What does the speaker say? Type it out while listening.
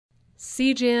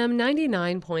CJAM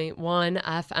 99.1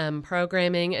 FM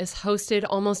programming is hosted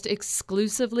almost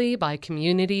exclusively by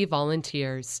community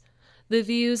volunteers. The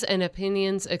views and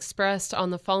opinions expressed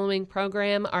on the following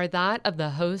program are that of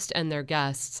the host and their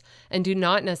guests, and do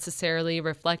not necessarily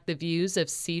reflect the views of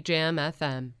CJAM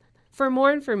FM. For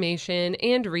more information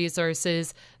and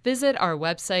resources, visit our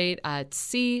website at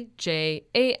cjam.ca.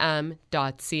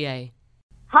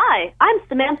 Hi, I'm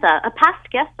Samantha, a past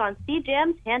guest on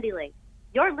CJAM's Handi-Link.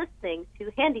 You're listening to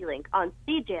Handi-Link on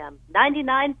CJAM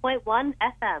 99.1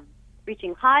 FM,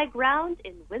 reaching high ground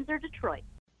in Windsor, Detroit.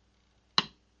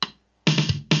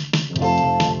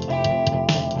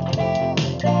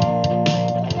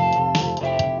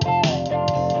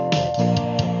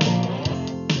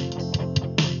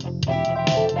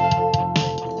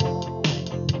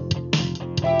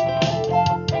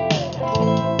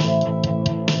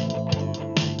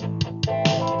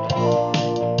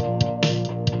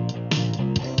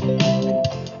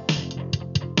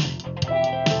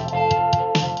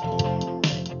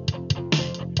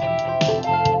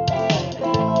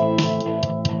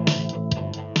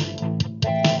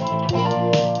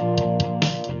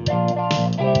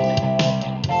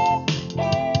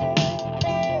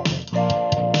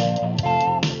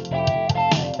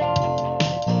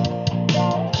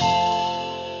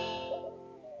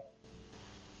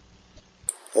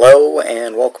 Hello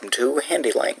and welcome to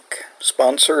Handi-Link,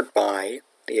 sponsored by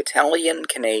the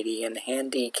Italian-Canadian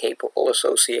Handi-Capable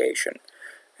Association,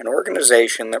 an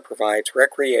organization that provides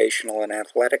recreational and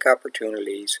athletic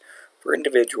opportunities for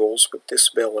individuals with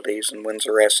disabilities in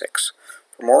Windsor, Essex.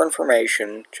 For more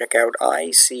information, check out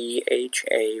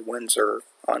ICHA Windsor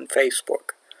on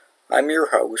Facebook. I'm your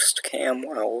host, Cam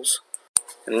Wells.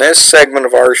 In this segment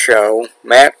of our show,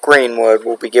 Matt Greenwood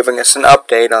will be giving us an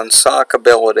update on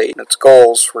soccability and its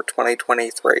goals for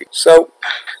 2023. So,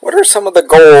 what are some of the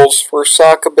goals for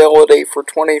soccability for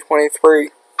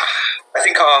 2023? I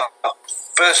think our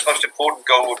first most important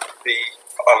goal would be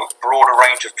a broader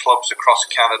range of clubs across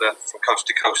Canada from coast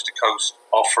to coast to coast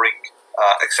offering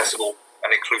accessible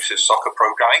and inclusive soccer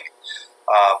programming.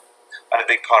 And a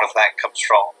big part of that comes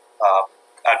from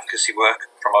advocacy work,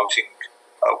 promoting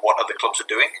what other clubs are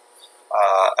doing,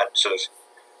 and sort of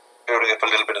building up a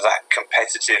little bit of that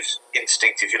competitive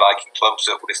instinct, if you like, in clubs.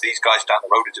 Well, if these guys down the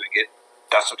road are doing it,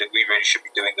 that's something we really should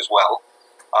be doing as well.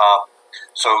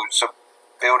 So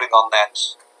building on that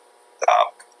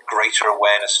greater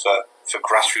awareness for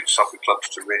grassroots soccer clubs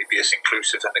to really be as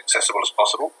inclusive and accessible as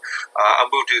possible. And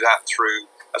we'll do that through,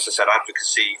 as I said,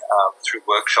 advocacy, through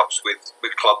workshops with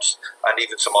clubs, and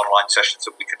even some online sessions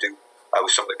that we can do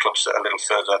with some of the clubs that are a little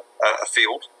further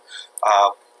afield.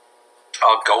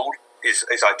 Our goal is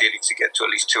ideally to get to at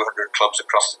least 200 clubs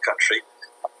across the country.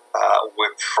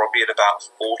 We're probably at about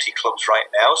 40 clubs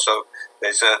right now, so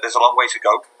there's a long way to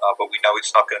go, but we know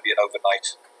it's not going to be an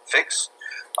overnight fix.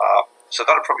 So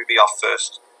that'll probably be our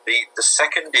first. The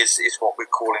second is what we're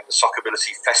calling the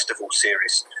Soccability Festival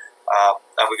Series,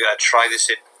 and we're going to try this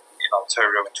in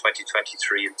Ontario in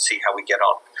 2023 and see how we get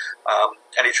on.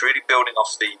 And it's really building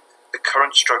off the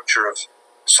current structure of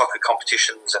soccer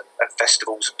competitions and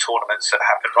festivals and tournaments that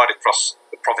happen right across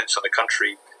the province and the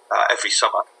country every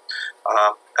summer,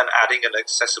 and adding an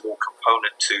accessible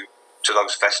component to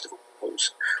those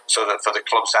festivals, so that for the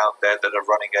clubs out there that are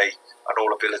running an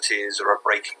All Abilities or a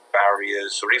Breaking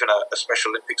Barriers or even a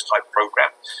Special Olympics type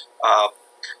program,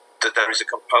 that there is a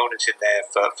component in there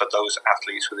for those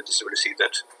athletes with a disability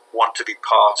that want to be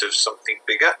part of something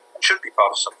bigger and should be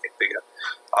part of something bigger.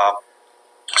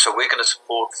 So we're going to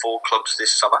support 4 clubs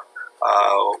this summer,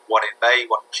 one in May,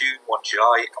 one in June, one in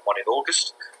July, and one in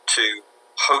August, to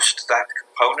host that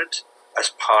component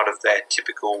as part of their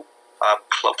typical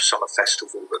club summer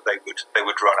festival that they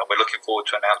would run. And we're looking forward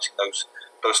to announcing those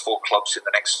 4 clubs in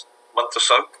the next month or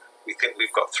so. We think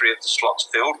we've got 3 of the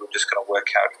slots filled. We're just going to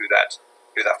work out who that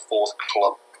 4th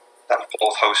club, that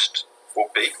 4th host will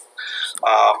be.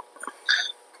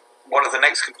 One of the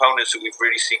next components that we've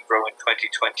really seen grow in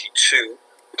 2022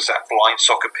 was that blind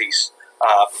soccer piece,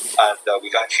 and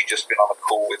we've actually just been on a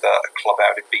call with a club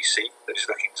out in BC that is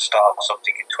looking to start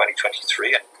something in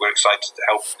 2023, and we're excited to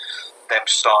help them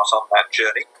start on that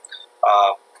journey.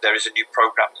 There is a new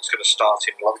program that's going to start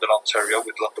in London, Ontario,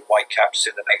 with London Whitecaps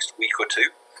in the next week or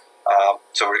 2.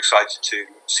 So we're excited to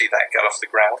see that get off the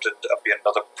ground, and be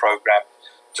another program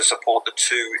to support the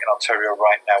 2 in Ontario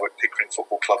right now at Pickering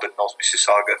Football Club and North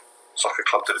Mississauga Soccer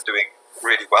Club that are doing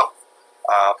really well.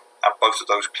 And both of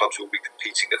those clubs will be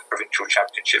competing at provincial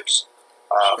championships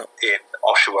in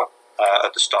Oshawa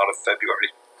at the start of February.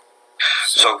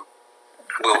 So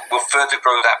we'll further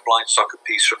grow that blind soccer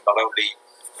piece from not only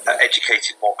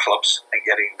educating more clubs and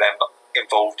getting them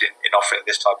involved in offering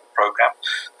this type of program,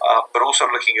 but also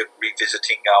looking at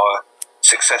revisiting our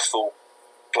successful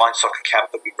blind soccer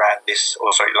camp that we ran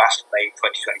last May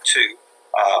 2022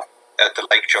 at the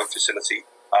Lake Joe facility,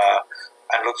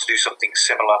 and look to do something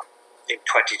similar in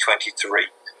 2023.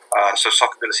 So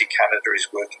Soccability Canada is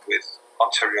working with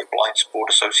Ontario Blind Sport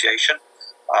Association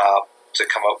to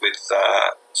come up with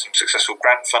some successful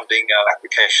grant funding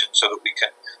applications so that we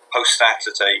can host that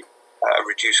at a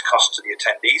reduced cost to the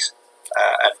attendees,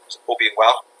 and all being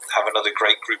well, have another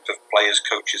great group of players,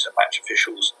 coaches and match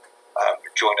officials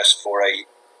join us for a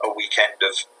weekend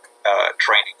of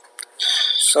training.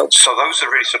 So those are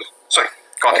really sort of... Sorry,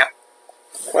 go on, Ken.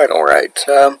 Quite all right.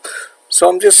 So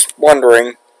I'm just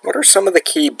wondering, what are some of the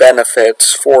key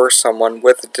benefits for someone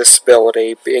with a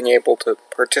disability being able to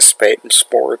participate in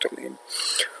sport? I mean,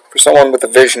 for someone with a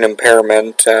vision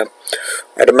impairment,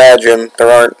 I'd imagine there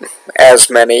aren't as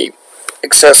many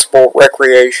accessible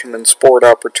recreation and sport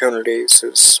opportunities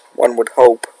as one would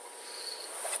hope.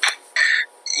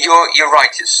 You're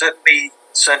right. It's certainly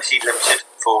limited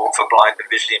for blind and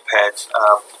visually impaired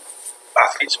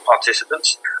athletes and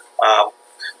participants.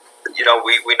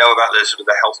 We know about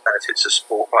the health benefits of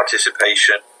sport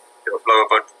participation, lower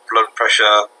blood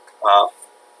pressure,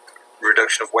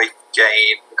 reduction of weight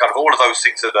gain, kind of all of those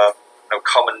things that are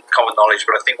common knowledge.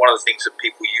 But I think one of the things that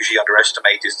people usually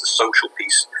underestimate is the social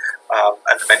piece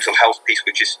and the mental health piece,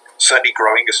 which is certainly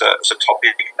growing as a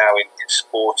topic now in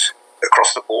sport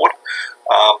across the board.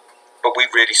 But we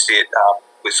really see it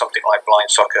with something like blind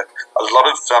soccer. A lot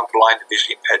of blind and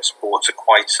visually impaired sports are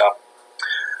quite sort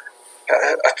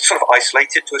of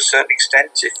isolated to a certain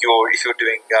extent. If you're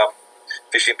doing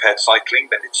visually impaired cycling,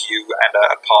 then it's you and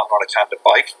a partner on a tandem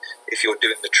bike. If you're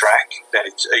doing the track, then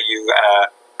it's you and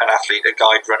an athlete, a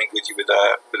guide running with you with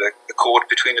a cord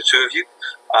between the two of you.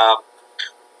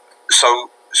 So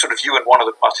sort of you and one of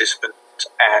the participants,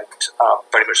 and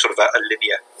very much sort of a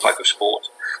linear type of sport.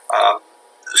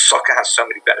 Soccer has so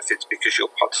many benefits because you're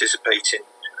participating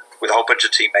with a whole bunch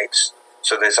of teammates.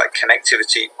 So there's that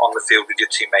connectivity on the field with your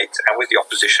teammates and with the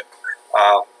opposition.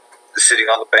 Sitting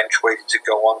on the bench waiting to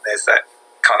go on, there's that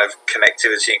kind of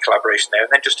connectivity and collaboration there.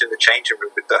 And then just in the changing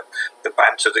room with the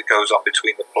banter that goes on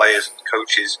between the players and the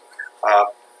coaches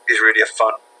is really a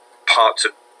fun part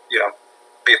to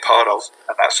be a part of,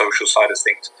 and that social side of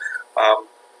things.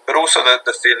 But also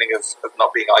the feeling of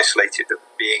not being isolated, of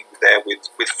being there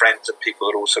with friends and people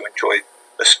that also enjoy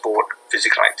the sport,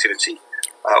 physical activity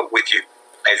with you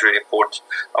is really important.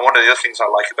 And one of the other things I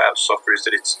like about soccer is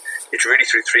that it's really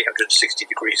through 360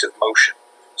 degrees of motion.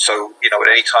 So, at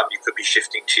any time you could be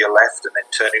shifting to your left and then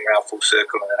turning around full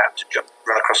circle and then have to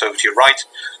run across over to your right.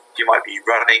 You might be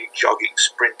running, jogging,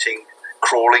 sprinting,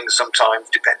 crawling sometimes,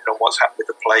 depending on what's happened with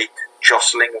the play,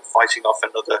 jostling and fighting off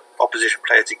another opposition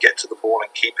player to get to the ball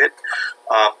and keep it.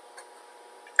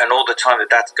 And all the time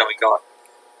that's going on,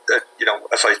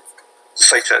 as I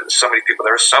say to so many people,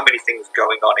 there are so many things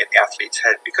going on in the athlete's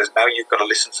head, because now you've got to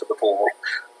listen to the ball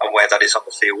and where that is on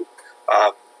the field.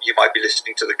 You might be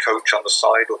listening to the coach on the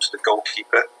side or to the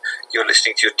goalkeeper. You're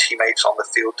listening to your teammates on the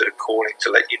field that are calling to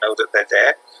let you know that they're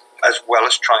there, as well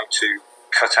as trying to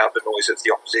cut out the noise of the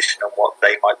opposition and what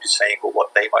they might be saying or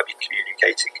what they might be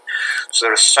communicating. So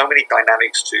there are so many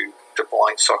dynamics to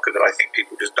blind soccer that I think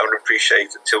people just don't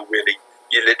appreciate until really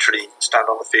you literally stand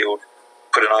on the field,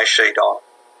 put an eye shade on,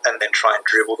 and then try and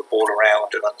dribble the ball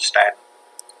around and understand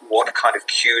what kind of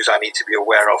cues I need to be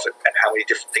aware of and how many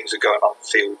different things are going on the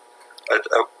field at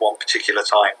one particular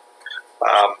time.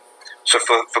 So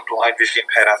for blind, visually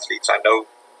impaired athletes, I know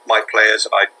my players,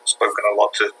 and I've spoken a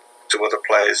lot to other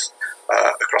players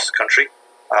across the country.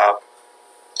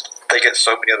 They get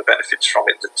so many other benefits from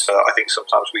it that I think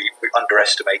sometimes we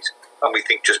underestimate, and we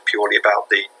think just purely about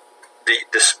the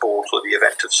sport or the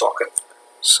event of soccer.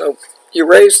 So you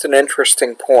raised an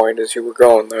interesting point as you were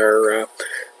going there.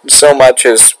 So much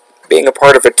as being a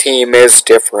part of a team is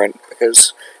different,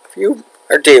 because if you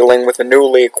are dealing with a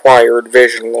newly acquired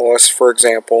vision loss, for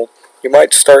example, you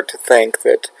might start to think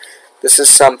that this is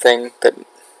something that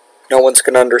no one's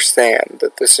going to understand,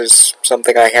 that this is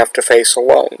something I have to face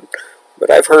alone.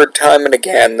 But I've heard time and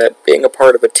again that being a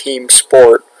part of a team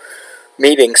sport,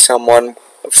 meeting someone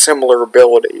of similar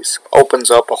abilities, opens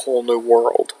up a whole new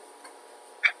world.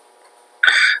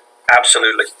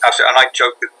 Absolutely. And I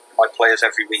joke with my players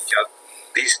every week,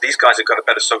 these guys have got a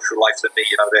better social life than me.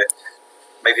 They're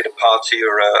maybe at a party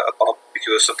or a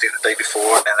barbecue or something the day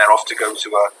before, and then they're off to go to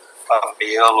a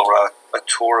meal or a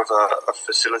tour of a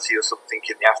facility or something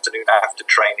in the afternoon after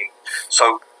training.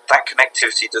 So that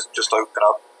connectivity doesn't just open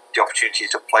up the opportunity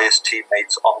to play as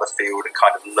teammates on the field and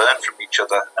kind of learn from each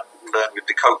other and learn with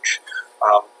the coach.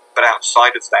 But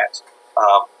outside of that,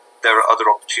 There are other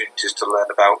opportunities to learn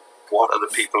about what other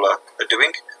people are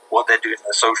doing, what they're doing in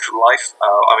their social life.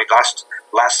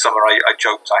 Last summer I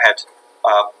joked I had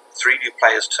 3 new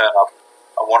players turn up,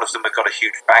 and one of them had got a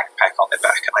huge backpack on their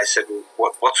back, and I said,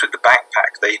 well, what's with the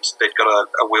backpack? They'd got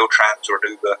a Wheel-Trans or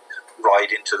an Uber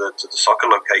ride to the soccer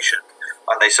location,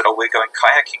 and they said, oh, we're going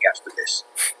kayaking after this.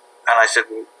 And I said,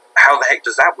 well, how the heck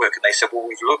does that work? And they said, well,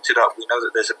 we've looked it up. We know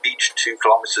that there's a beach 2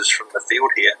 kilometers from the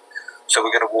field here. So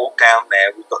we're going to walk down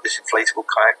there. We've got this inflatable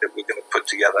kayak that we're going to put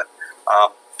together.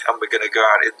 And we're going to go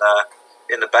out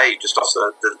in the bay just off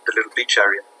the little beach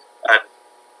area. And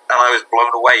I was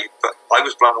blown away. But I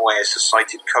was blown away as a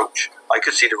sighted coach. I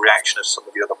could see the reaction of some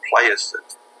of the other players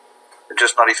that had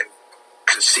just not even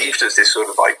conceived of this sort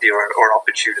of idea or an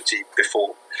opportunity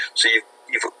before. So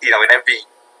you've in every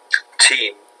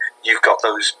team, you've got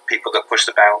those people that push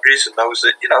the boundaries and those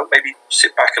that, maybe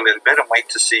sit back a little bit and wait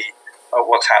to see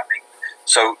what's happening.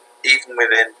 So even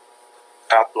within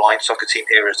our blind soccer team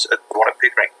here at the one at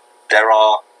Pickering, there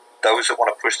are those that want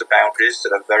to push the boundaries,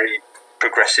 that are very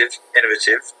progressive,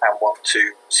 innovative, and want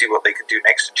to see what they can do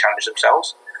next and challenge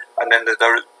themselves. And then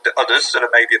there are the others that are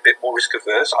maybe a bit more risk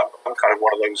averse. I'm kind of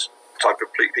one of those type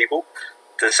of people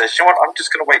that says, you know what, I'm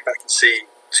just going to wait back and see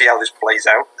how this plays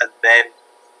out, and then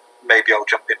maybe I'll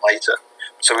jump in later.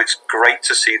 So it's great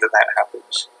to see that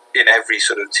happens in every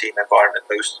sort of team environment.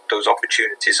 Those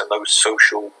opportunities and those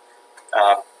social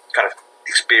kind of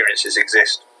experiences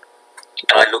exist,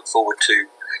 and I look forward to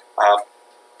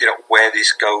where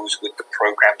this goes with the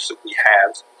programs that we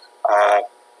have.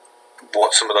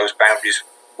 What some of those boundaries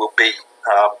will be.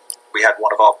 We had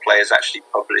one of our players actually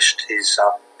published his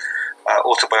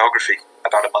autobiography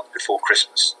about a month before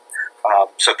Christmas.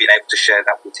 So being able to share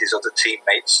that with his other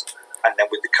teammates and then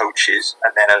with the coaches,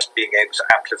 and then us being able to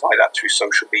amplify that through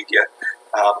social media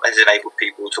has enabled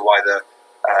people to either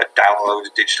download a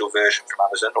digital version from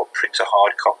Amazon or print a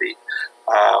hard copy.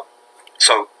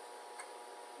 So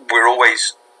we're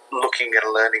always looking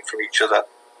and learning from each other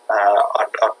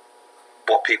on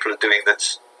what people are doing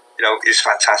that's is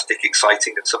fantastic,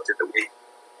 exciting, and something that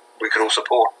we could all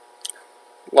support.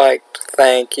 Like to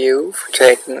thank you for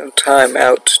taking the time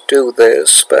out to do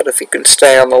this, but if you can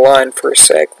stay on the line for a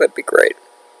sec, that'd be great.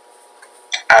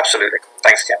 Absolutely.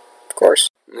 Thanks, Ken. Of course.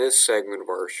 In this segment of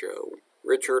our show,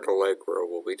 Richard Allegro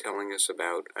will be telling us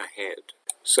about AHEAD.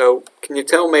 So, can you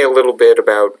tell me a little bit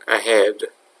about AHEAD?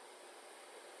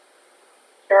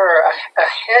 Sure.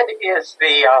 AHEAD is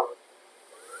the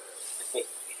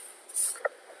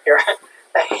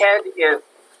AHEAD is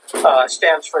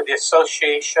stands for the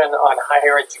Association on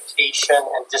Higher Education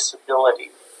and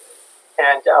Disability,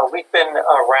 and we've been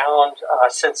around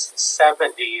since the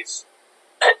 70s.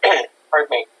 Pardon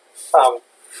me.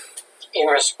 In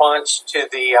response to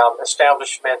the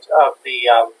establishment of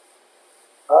the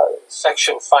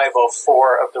Section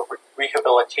 504 of the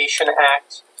Rehabilitation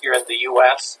Act here in the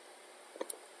U.S.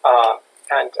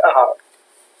 And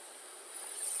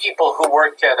people who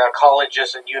worked at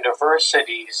colleges and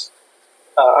universities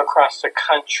across the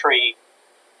country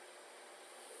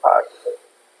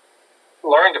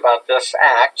learned about this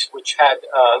act, which had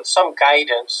some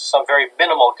guidance, some very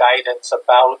minimal guidance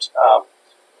about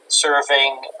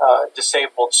serving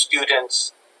disabled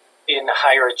students in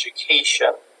higher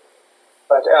education,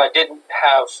 but didn't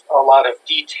have a lot of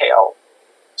detail.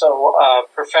 So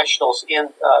professionals in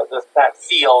that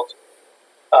field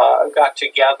got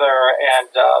together and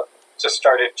just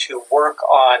started to work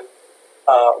on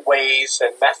ways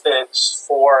and methods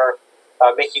for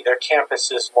making their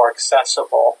campuses more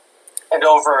accessible. And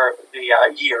over the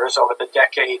years, over the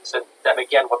decades, and then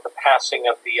again with the passing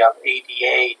of the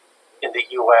ADA in the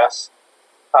U.S.,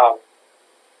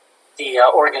 the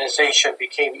organization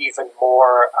became even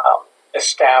more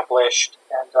established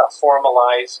and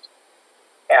formalized.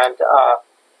 And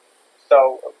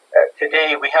so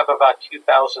today we have about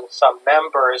 2,000 some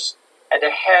members, and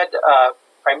AHEAD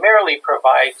primarily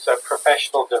provides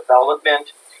professional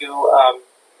development to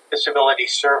disability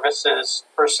services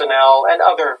personnel and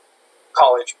other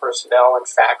college personnel and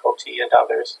faculty and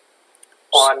others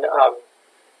on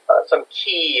some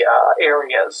key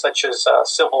areas such as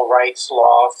civil rights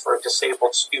law for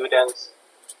disabled students,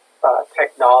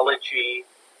 technology,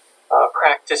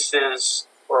 practices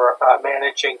for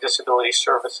managing disability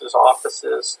services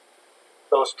offices,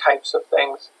 those types of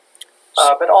things.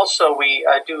 But also we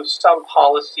do some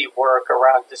policy work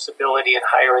around disability in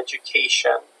higher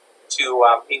education to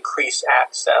increase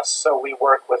access. So we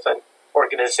work with an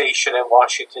organization in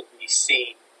Washington,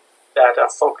 D.C. that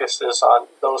focuses on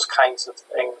those kinds of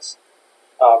things,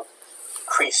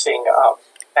 increasing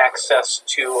access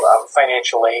to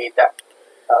financial aid,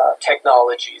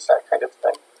 technologies, that kind of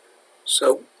thing.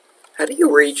 So, how do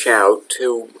you reach out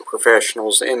to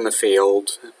professionals in the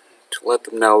field to let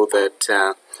them know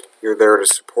that you're there to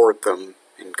support them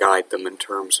and guide them in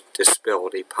terms of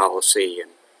disability policy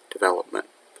and development?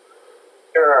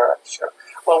 Sure.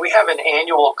 Well, we have an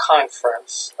annual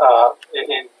conference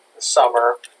in the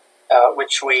summer,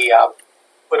 which we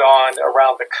put on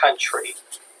around the country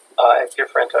at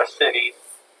different cities,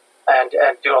 and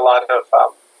do a lot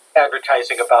of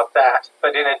advertising about that.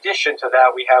 But in addition to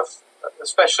that, we have,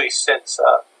 especially since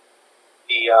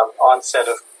the onset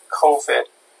of COVID,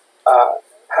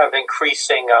 have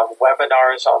increasing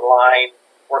webinars online,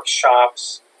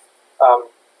 workshops.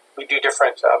 We do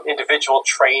different individual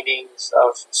trainings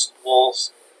of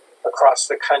schools across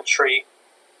the country.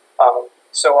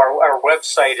 So our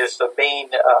website is the main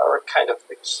or kind of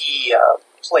the key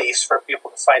place for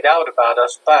people to find out about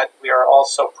us, but we are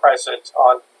also present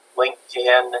on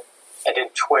LinkedIn and in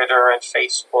Twitter and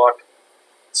Facebook,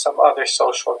 some other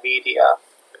social media,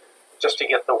 just to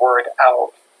get the word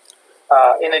out.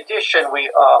 In addition,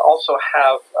 we also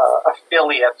have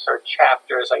affiliates or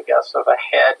chapters, I guess, of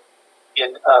AHEAD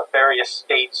in various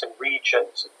states and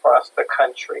regions across the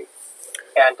country.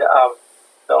 And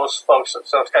those folks,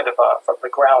 so it's kind of from the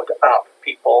ground up,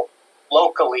 people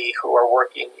locally who are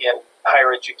working in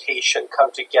higher education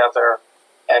come together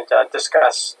and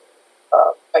discuss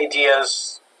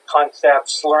ideas,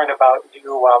 concepts, learn about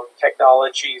new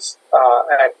technologies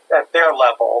at their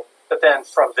level, but then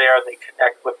from there they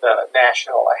connect with the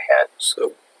national AHEAD.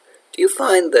 So, do you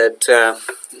find that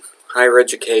higher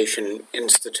education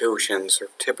institutions are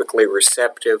typically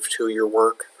receptive to your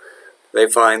work? They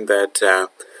find that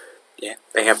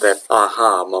they have that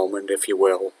aha moment, if you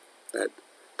will, that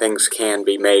things can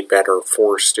be made better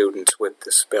for students with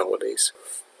disabilities.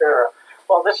 Sure.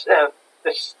 Well,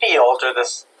 this field, or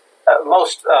this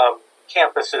most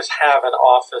campuses have an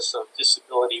office of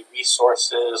disability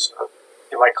resources, or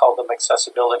you might call them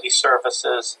accessibility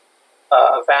services.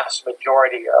 A vast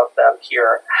majority of them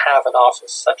here have an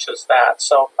office such as that.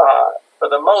 So, for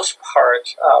the most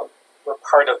part, we're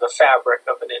part of the fabric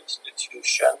of an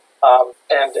institution,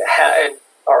 and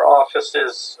our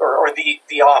offices, or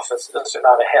the offices, are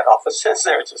not AHEAD offices;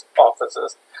 they're just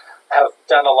offices, have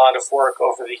done a lot of work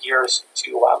over the years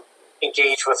to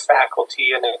engage with faculty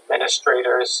and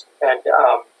administrators, and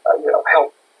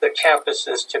help the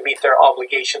campuses to meet their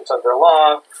obligations under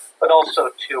law, but also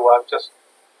to just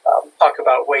talk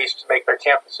about ways to make their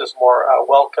campuses more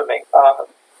welcoming.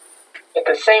 At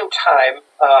the same time,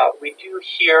 we do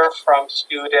hear from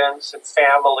students and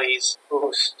families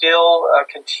who still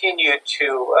continue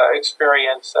to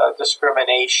experience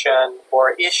discrimination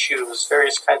or issues,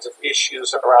 various kinds of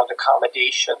issues around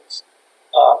accommodations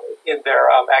in their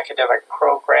academic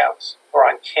programs or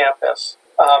on campus.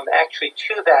 Actually,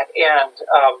 to that end,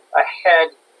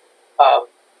 AHEAD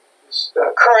is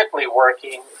currently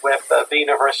working with the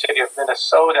University of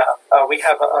Minnesota. We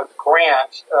have a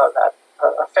grant,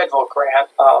 a federal grant,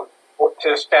 to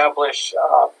establish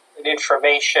an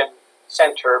information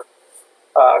center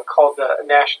called the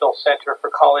National Center for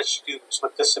College Students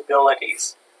with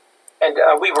Disabilities. And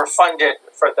we were funded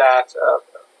for that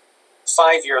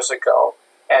 5 years ago,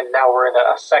 and now we're in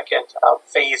a second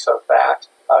phase of that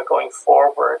going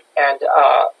forward. And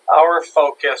our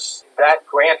focus in that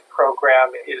grant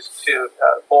program is to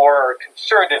more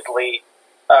concertedly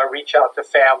reach out to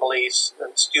families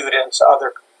and students,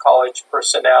 other college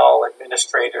personnel,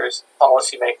 administrators,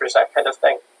 policymakers, that kind of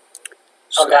thing,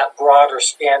 on that broader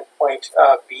standpoint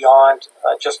beyond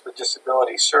just the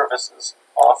disability services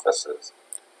offices.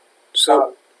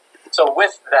 So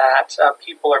with that,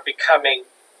 people are becoming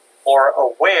more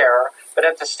aware, but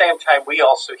at the same time, we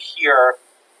also hear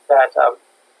that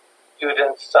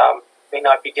students may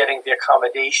not be getting the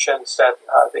accommodations that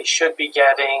they should be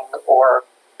getting, or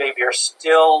maybe are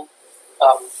still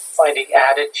finding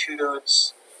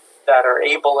attitudes that are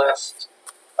ableist,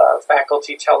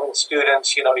 faculty telling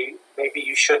students, maybe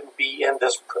you shouldn't be in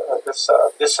this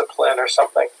discipline or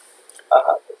something.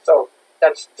 So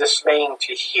that's dismaying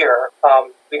to hear.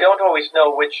 We don't always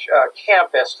know which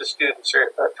campus the students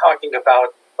are talking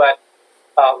about, but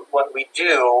when we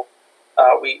do,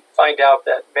 we find out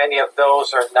that many of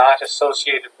those are not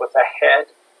associated with AHEAD,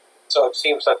 so it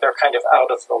seems that they're kind of out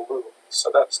of the loop.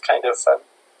 So that's kind of a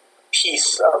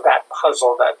piece of that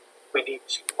puzzle that we need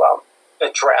to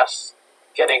address,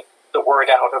 getting the word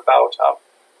out about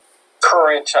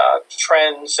current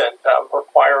trends and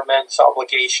requirements,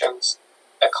 obligations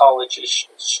that colleges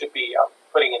should be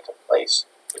putting into place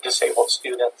for disabled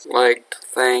students. I'd like to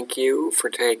thank you for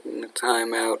taking the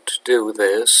time out to do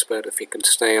this, but if you can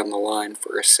stay on the line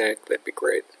for a sec, that'd be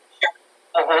great. Sure.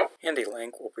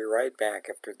 Handi-Link will be right back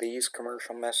after these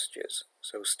commercial messages,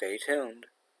 so stay tuned.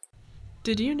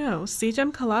 Did you know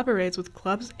CGEM collaborates with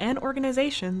clubs and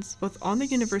organizations both on the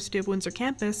University of Windsor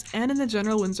campus and in the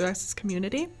general Windsor-Essex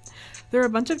community? There are a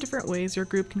bunch of different ways your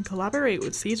group can collaborate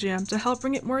with CGEM to help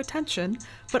bring it more attention,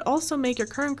 but also make your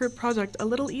current group project a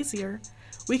little easier.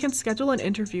 We can schedule an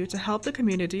interview to help the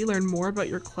community learn more about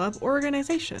your club or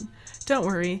organization. Don't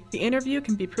worry, the interview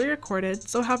can be pre-recorded,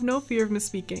 so have no fear of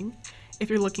misspeaking. If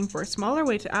you're looking for a smaller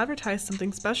way to advertise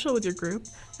something special with your group,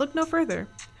 look no further.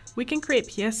 We can create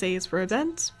PSAs for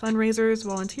events, fundraisers,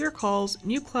 volunteer calls,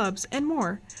 new clubs, and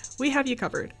more. We have you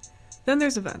covered. Then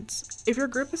there's events. If your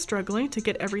group is struggling to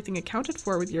get everything accounted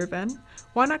for with your event,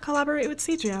 why not collaborate with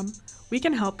CGM? We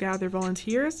can help gather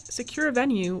volunteers, secure a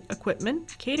venue,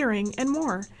 equipment, catering, and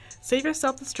more. Save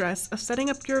yourself the stress of setting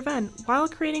up your event while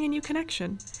creating a new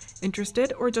connection.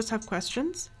 Interested or just have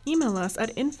questions? Email us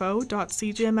at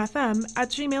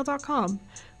info.cgmfm@gmail.com.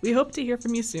 We hope to hear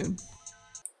from you soon.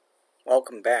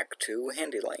 Welcome back to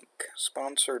Handi-Link,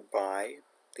 sponsored by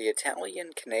the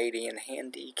Italian-Canadian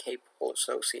Handi-Capable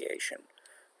Association,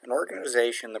 an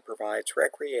organization that provides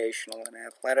recreational and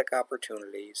athletic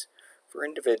opportunities for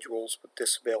individuals with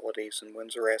disabilities in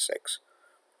Windsor-Essex.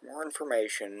 For more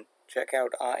information, check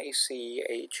out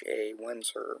ICHA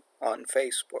Windsor on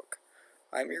Facebook.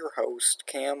 I'm your host,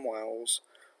 Cam Wells.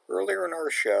 Earlier in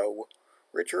our show,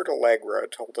 Richard Allegra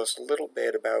told us a little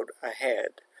bit about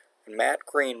AHEAD, and Matt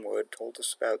Greenwood told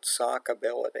us about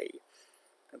soccability.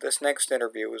 This next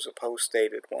interview is a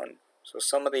post-dated one, so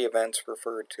some of the events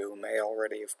referred to may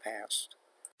already have passed.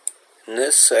 In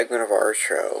this segment of our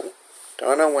show,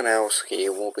 Donna Winowski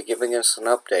will be giving us an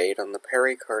update on the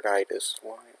Pericarditis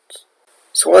Alliance.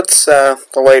 So what's the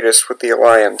latest with the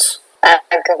Alliance?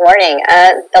 Good morning.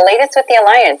 The latest with the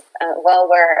Alliance,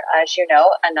 we're, as you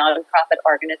know, a nonprofit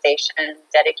organization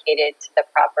dedicated to the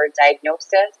proper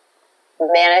diagnosis,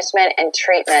 management, and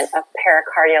treatment of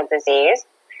pericardial disease.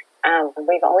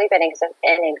 We've only been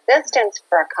in existence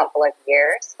for a couple of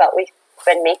years, but we've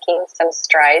been making some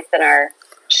strides in our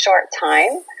short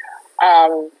time.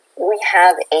 We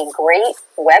have a great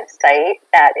website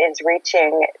that is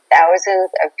reaching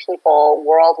thousands of people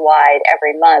worldwide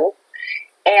every month,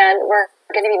 and we're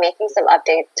going to be making some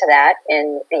updates to that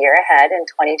in the year ahead in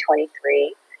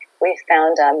 2023. We've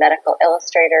found a medical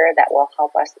illustrator that will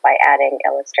help us by adding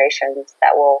illustrations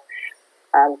that will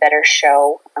better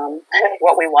show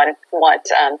what we want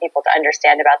people to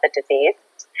understand about the disease.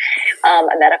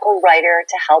 A medical writer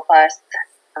to help us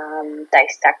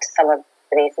dissect some of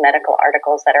these medical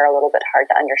articles that are a little bit hard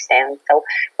to understand. So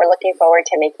we're looking forward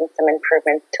to making some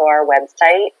improvements to our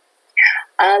website.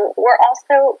 We're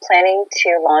also planning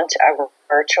to launch a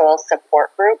virtual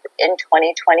support group in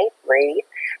 2023.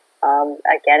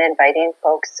 Again, inviting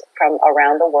folks from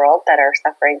around the world that are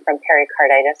suffering from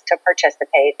pericarditis to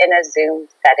participate in a Zoom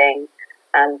setting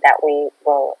that we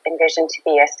will envision to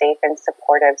be a safe and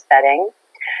supportive setting.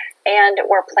 And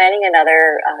we're planning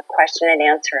another question and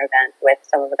answer event with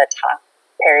some of the top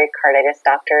pericarditis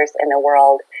doctors in the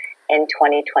world in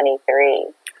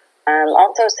 2023.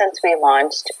 Also, since we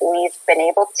launched, we've been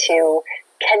able to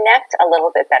connect a little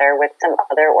bit better with some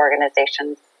other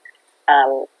organizations,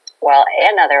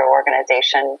 another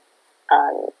organization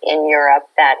in Europe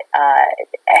that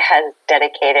has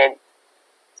dedicated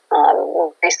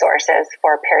resources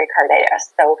for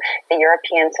pericarditis. So the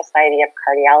European Society of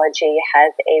Cardiology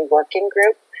has a working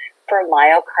group for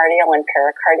myocardial and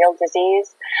pericardial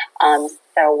disease.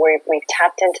 So we've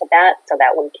tapped into that so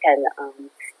that we can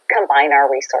combine our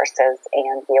resources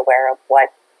and be aware of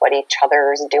what each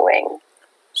other is doing.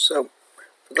 So,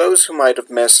 for those who might have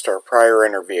missed our prior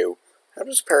interview, how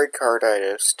does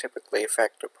pericarditis typically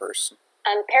affect a person?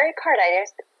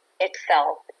 Pericarditis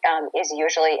itself is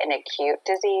usually an acute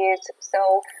disease.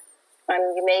 So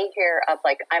you may hear of,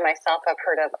 I myself have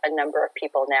heard of a number of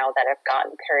people now that have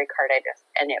gotten pericarditis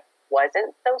and it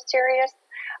wasn't so serious.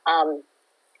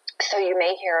 So you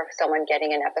may hear of someone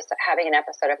having an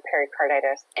episode of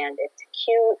pericarditis and it's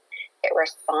acute. It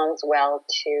responds well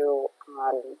to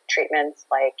treatments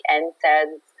like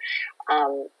NSAIDs,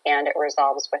 and it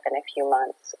resolves within a few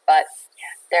months. But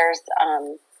there's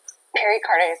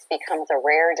pericarditis becomes a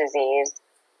rare disease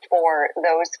for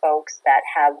those folks that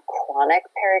have chronic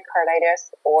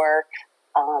pericarditis or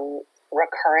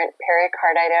recurrent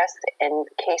pericarditis in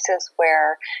cases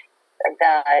where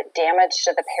the damage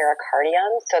to the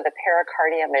pericardium. So the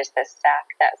pericardium is the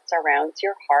sac that surrounds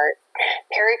your heart.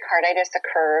 Pericarditis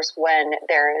occurs when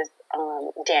there is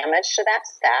damage to that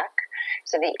sac.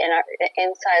 So the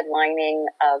inside lining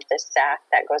of the sac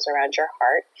that goes around your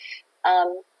heart,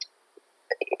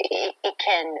 it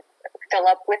can fill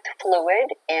up with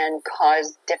fluid and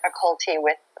cause difficulty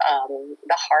with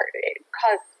the heart,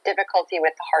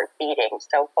 beating.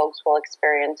 So folks will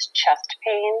experience chest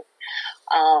pain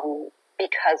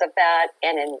because of that,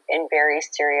 and in very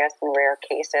serious and rare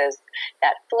cases,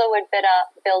 that fluid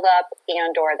build up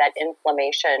and or that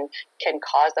inflammation can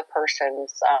cause a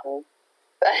person's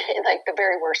like the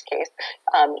very worst case,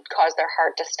 cause their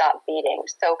heart to stop beating.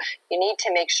 So you need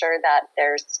to make sure that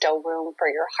there's still room for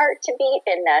your heart to beat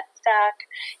in that sac,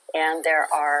 and there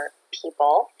are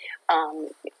people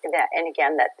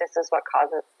that this is what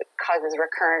causes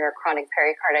recurrent or chronic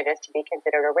pericarditis to be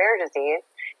considered a rare disease,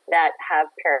 that have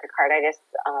pericarditis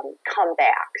come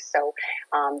back. So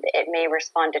it may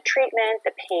respond to treatment,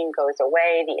 the pain goes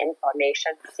away, the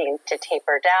inflammation seems to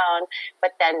taper down,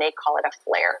 but then they call it a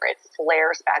flare. It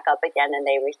flares back up again, and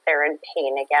they're in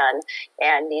pain again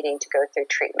and needing to go through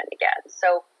treatment again.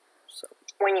 So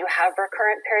when you have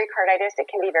recurrent pericarditis, it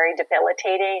can be very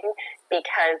debilitating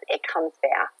because it comes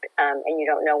back, and you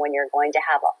don't know when you're going to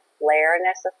have a flare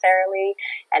necessarily,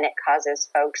 and it causes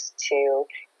folks to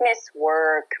miss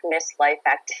work, miss life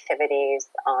activities,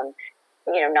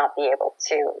 not be able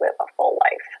to live a full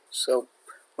life. So,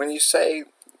 when you say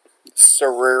it's a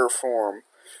rare form,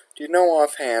 do you know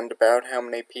offhand about how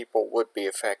many people would be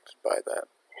affected by that?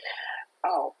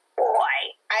 Oh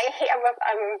boy,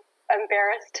 I'm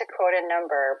embarrassed to quote a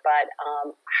number, but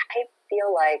I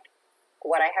feel like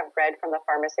what I have read from the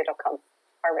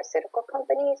pharmaceutical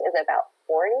companies is about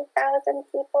 40,000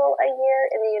 people a year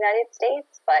in the United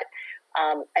States, but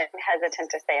I'm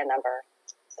hesitant to say a number.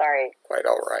 Sorry. Quite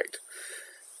all right.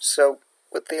 So,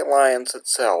 with the Alliance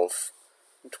itself,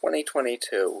 in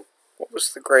 2022, what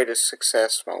was the greatest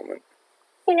success moment?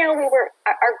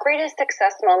 Our greatest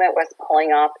success moment was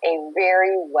pulling off a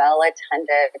very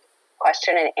well-attended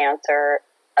question and answer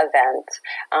event,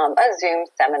 a Zoom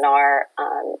seminar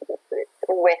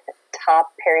with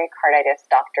top pericarditis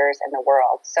doctors in the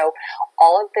world. So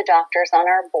all of the doctors on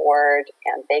our board,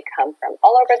 and they come from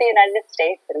all over the United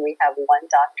States, and we have one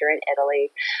doctor in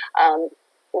Italy.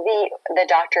 The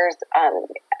doctors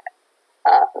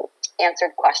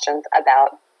answered questions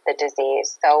about the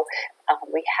disease. So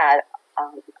we had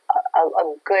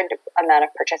a good amount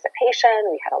of participation.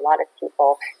 We had a lot of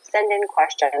people send in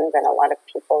questions, and a lot of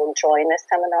people join the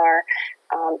seminar.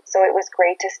 So it was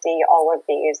great to see all of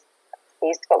these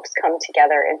folks come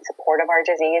together in support of our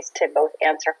disease to both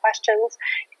answer questions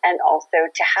and also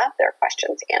to have their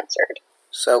questions answered.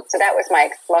 So that was my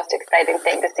most exciting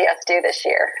thing to see us do this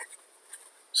year.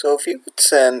 So if you could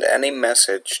send any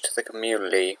message to the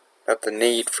community about the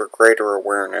need for greater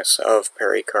awareness of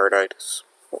pericarditis,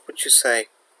 what would you say?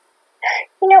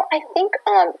 I think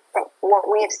what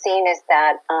we have seen is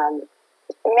that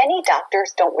many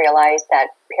doctors don't realize that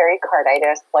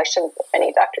pericarditis, well, I shouldn't say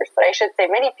many doctors, but I should say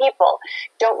many people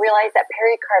don't realize that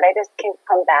pericarditis can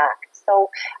come back. So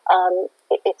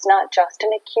it's not just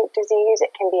an acute disease,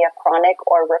 it can be a chronic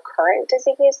or recurrent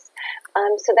disease.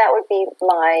 So that would be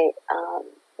my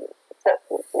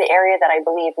the area that I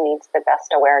believe needs the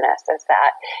best awareness, is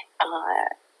that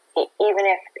even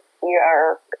if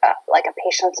you're like a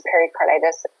patient's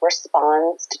pericarditis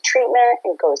responds to treatment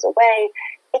and goes away,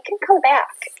 it can come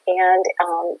back, and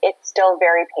it's still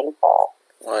very painful.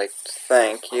 I'd like to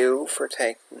thank you for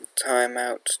taking time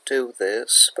out to do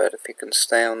this, but if you can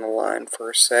stay on the line for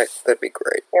a sec, that'd be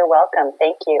great. You're welcome.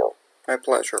 Thank you. My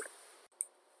pleasure.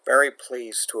 Very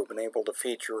pleased to have been able to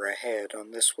feature ahead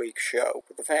on this week's show,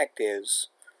 but the fact is,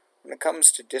 when it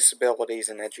comes to disabilities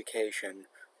in education,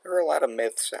 there are a lot of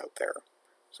myths out there,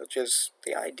 such as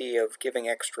the idea of giving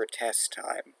extra test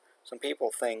time. Some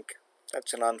people think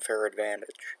that's an unfair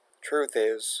advantage. Truth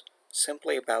is,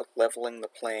 simply about leveling the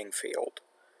playing field.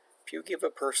 If you give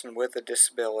a person with a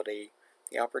disability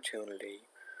the opportunity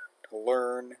to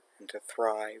learn and to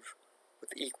thrive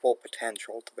with equal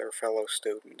potential to their fellow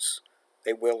students,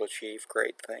 they will achieve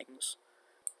great things.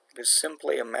 It is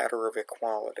simply a matter of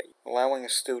equality, allowing a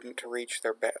student to reach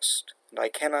their best. And I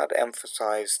cannot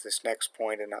emphasize this next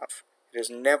point enough. It is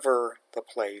never the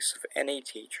place of any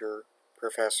teacher,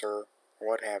 professor, or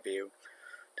what have you,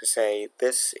 to say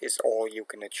this is all you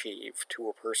can achieve to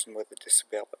a person with a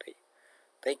disability.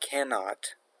 They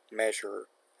cannot measure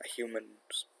a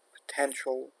human's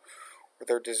potential or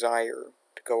their desire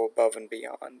to go above and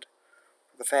beyond.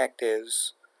 The fact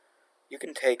is, you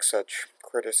can take such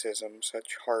criticism,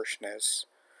 such harshness,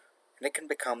 and it can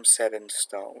become set in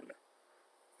stone,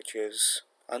 which is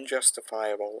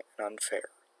unjustifiable and unfair.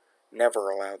 Never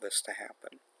allow this to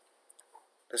happen.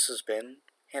 This has been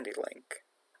Handi-Link.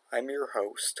 I'm your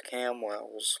host, Cam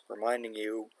Wells, reminding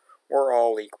you we're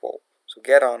all equal, so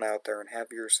get on out there and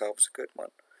have yourselves a good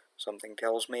one. Something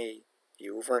tells me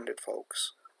You've earned it,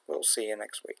 folks. We'll see you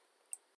next week.